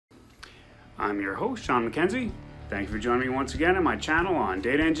I'm your host, Sean McKenzie. Thank you for joining me once again on my channel on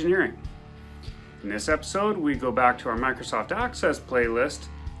data engineering. In this episode, we go back to our Microsoft Access playlist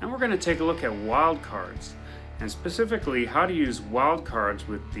and we're going to take a look at wildcards, and specifically how to use wildcards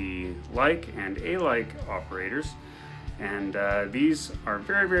with the like and alike operators. And these are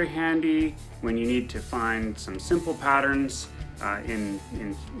very, very handy when you need to find some simple patterns in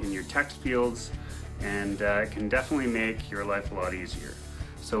your text fields, and it can definitely make your life a lot easier.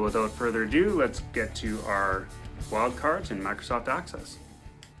 So without further ado, let's get to our wildcards in Microsoft Access.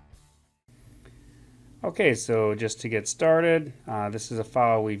 Okay, so just to get started, this is a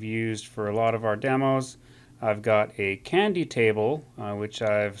file we've used for a lot of our demos. I've got a candy table, which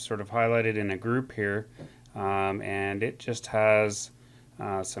I've sort of highlighted in a group here, and it just has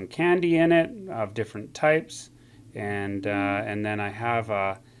some candy in it of different types, and then I have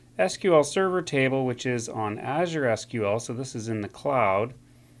a SQL Server table, which is on Azure SQL, so this is in the cloud,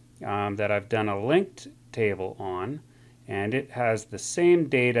 that I've done a linked table on, and it has the same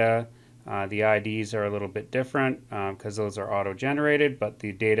data. The IDs are a little bit different because those are auto-generated, but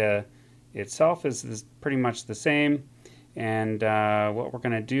the data itself is pretty much the same. And what we're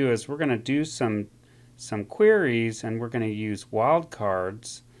going to do is we're going to do some queries, and we're going to use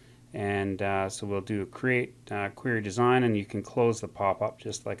wildcards. And so we'll do a create query design, and you can close the pop-up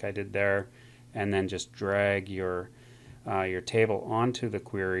just like I did there, and then just drag your table onto the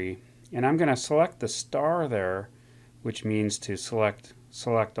query. And I'm going to select the star there, which means to select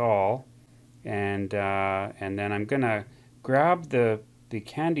all, and then I'm going to grab the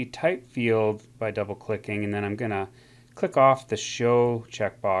candy type field by double clicking, and then I'm going to click off the show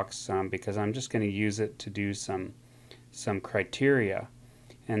checkbox because I'm just going to use it to do some criteria.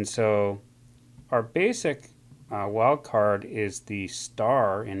 And so our basic wildcard is the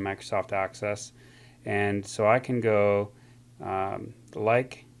star in Microsoft Access, and so I can go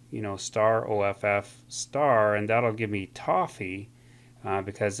star OFF star, and that'll give me toffee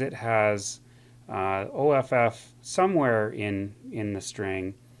because it has OFF somewhere in the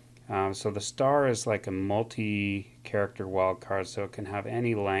string. So the star is like a multi-character wildcard, so it can have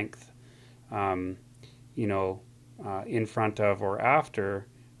any length in front of or after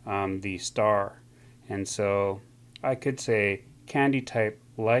the star. And so I could say candy type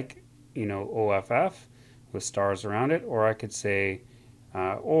like OFF with stars around it, or I could say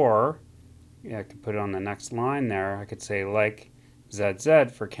I could put it on the next line there. I could say like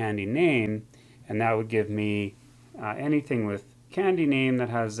ZZ for candy name, and that would give me anything with candy name that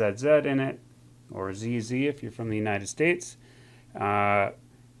has ZZ in it, or ZZ if you're from the United States,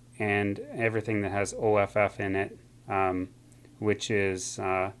 and everything that has OFF in it, which is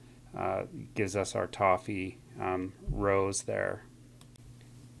gives us our toffee rows there.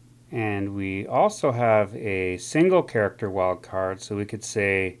 And we also have a single character wildcard, so we could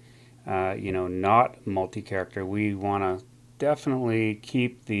say not multi-character. We want to definitely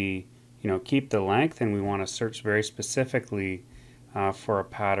keep the length, and we want to search very specifically for a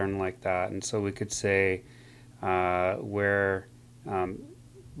pattern like that. And so we could say where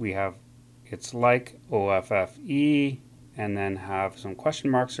we have it's like OFFE, and then have some question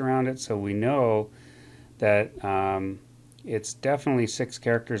marks around it, so we know that it's definitely 6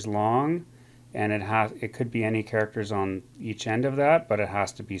 characters long, and it could be any characters on each end of that, but it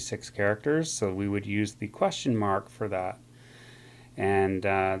has to be 6 characters, so we would use the question mark for that. And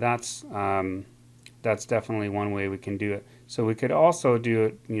that's definitely one way we can do it. So we could also do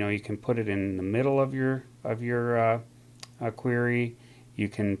it, you can put it in the middle of your query. You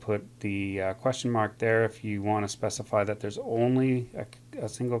can put the question mark there if you want to specify that there's only a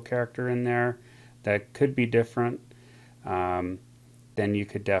single character in there that could be different. Then you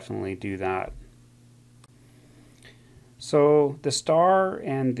could definitely do that. So the star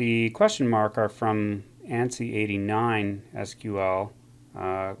and the question mark are from ANSI 89 SQL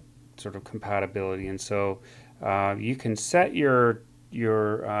sort of compatibility, and so you can set your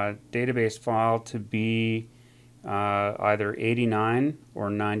database file to be either 89 or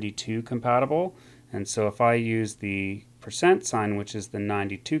 92 compatible. And so if I use the %, which is the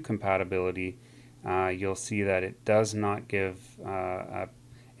 92 compatibility, you'll see that it does not give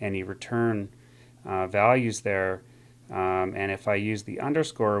any return values there. And if I use the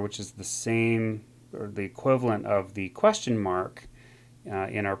underscore, which is the same or the equivalent of the question mark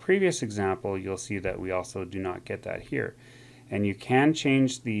in our previous example, you'll see that we also do not get that here. And you can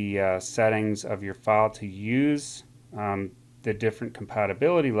change the settings of your file to use the different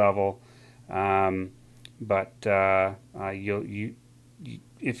compatibility level, but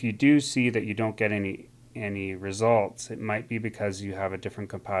if you do see that you don't get any results, it might be because you have a different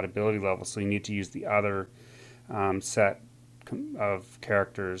compatibility level, so you need to use the other set of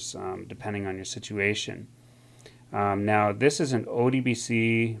characters depending on your situation. Now this is an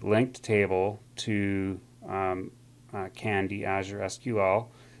ODBC linked table to Candy Azure SQL.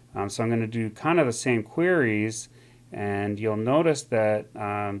 So I'm going to do kind of the same queries, and you'll notice that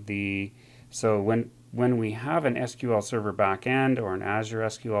so when we have an SQL Server backend or an Azure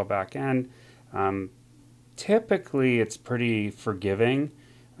SQL backend, typically it's pretty forgiving.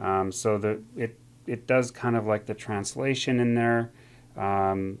 So that it does kind of like the translation in there.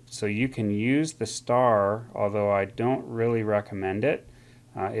 So you can use the star, although I don't really recommend it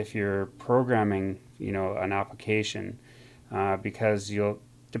if you're programming, an application, because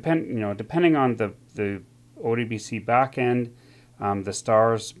depending on the ODBC backend, the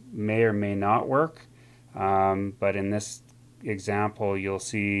stars may or may not work. But in this example, you'll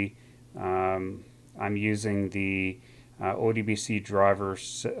see I'm using the ODBC driver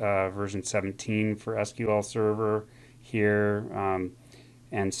version 17 for SQL Server here,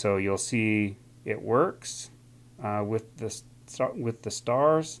 and so you'll see it works with the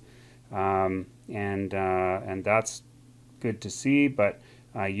stars, and that's good to see. But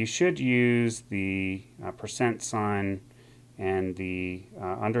you should use the %sign and the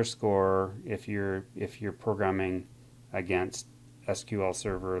underscore if you're programming against SQL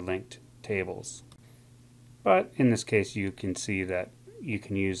Server linked tables. But in this case, you can see that you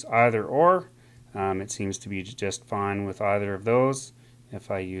can use either or. It seems to be just fine with either of those.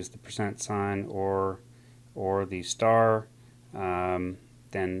 If I use the %sign or the star,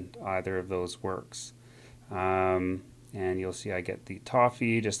 then either of those works. And you'll see I get the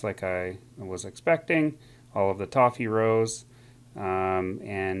toffee just like I was expecting, all of the toffee rows,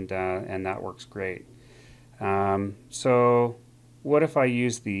 and that works great. So what if I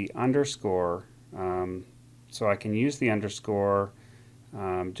use the underscore? So I can use the underscore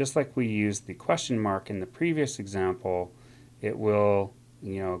just like we used the question mark in the previous example. It will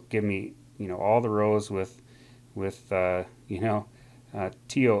give me all the rows with TOF,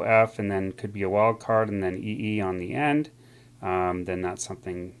 and then could be a wildcard and then EE on the end. Then that's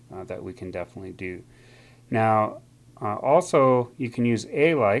something that we can definitely do. Now also you can use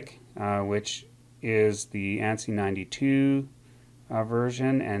A-like, which is the ANSI 92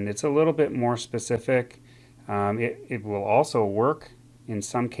 version, and it's a little bit more specific. It will also work in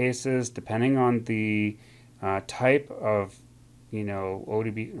some cases depending on the type of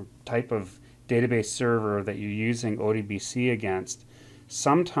type of database server that you're using ODBC against.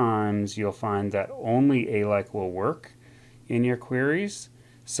 Sometimes you'll find that only A-like will work in your queries,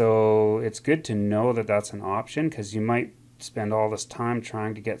 so it's good to know that that's an option, because you might spend all this time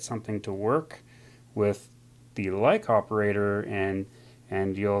trying to get something to work with the like operator, and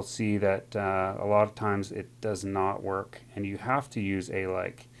you'll see that a lot of times it does not work, and you have to use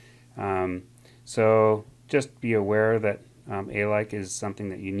A-like. So just be aware that A-like is something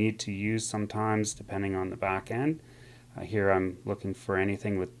that you need to use sometimes depending on the back end. Here I'm looking for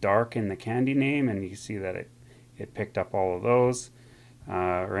anything with dark in the candy name, and you see that it picked up all of those,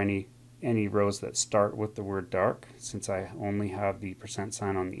 or any rows that start with the word dark, since I only have the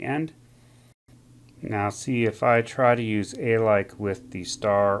 %sign on the end. Now see, if I try to use A-like with the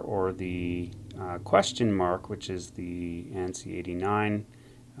star or the question mark, which is the ANSI 89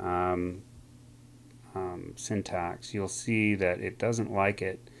 syntax, you'll see that it doesn't like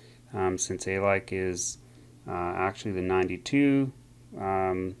it, since A-like is actually the 92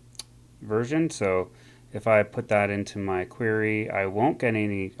 version. So if I put that into my query, I won't get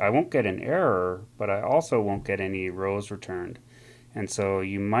an error, but I also won't get any rows returned. And so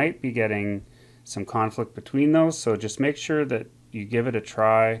you might be getting some conflict between those, so just make sure that you give it a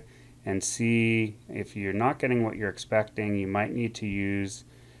try and see if you're not getting what you're expecting. You might need to use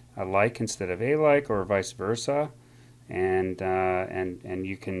a like instead of a like, or vice versa, and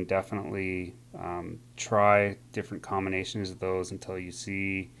you can definitely try different combinations of those until you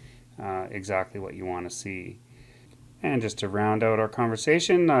see exactly what you want to see. And just to round out our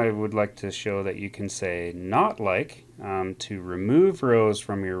conversation, I would like to show that you can say not like to remove rows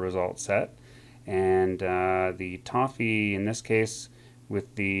from your result set. And the toffee in this case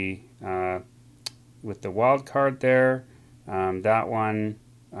with the wildcard there, that one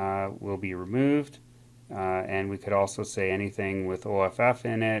will be removed, and we could also say anything with OFF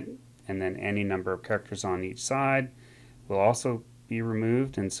in it, and then any number of characters on each side will also be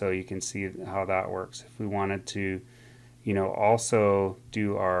removed. And so you can see how that works. If we wanted to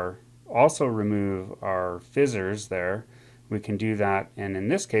also remove our fizzers there, we can do that, and in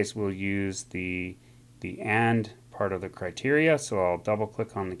this case we'll use the AND part of the criteria. So I'll double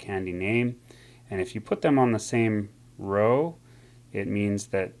click on the candy name, and if you put them on the same row, it means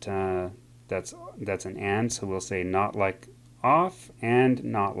that that's an AND, so we'll say not like off, and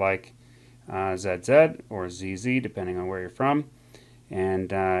not like ZZ or ZZ, depending on where you're from.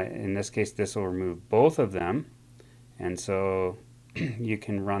 And in this case, this will remove both of them. And so you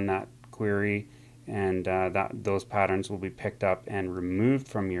can run that query, and those patterns will be picked up and removed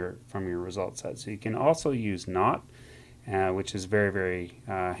from your result set. So you can also use not, which is very, very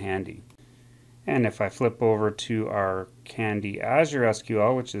handy. And if I flip over to our Candy Azure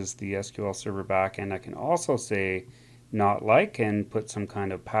SQL, which is the SQL Server backend, I can also say not like and put some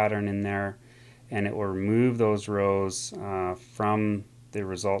kind of pattern in there, and it will remove those rows from the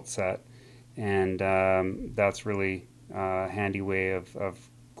result set. And that's really a handy way of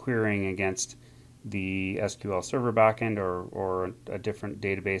querying against the SQL Server backend or a different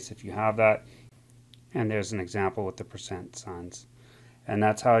database if you have that. And there's an example with the % signs. And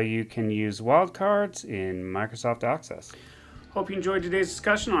that's how you can use wildcards in Microsoft Access. Hope you enjoyed today's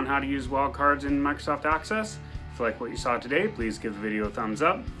discussion on how to use wildcards in Microsoft Access. If you like what you saw today, please give the video a thumbs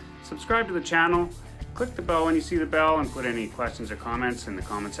up, subscribe to the channel, click the bell when you see the bell, and put any questions or comments in the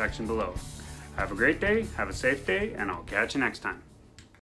comment section below. Have a great day, have a safe day, and I'll catch you next time.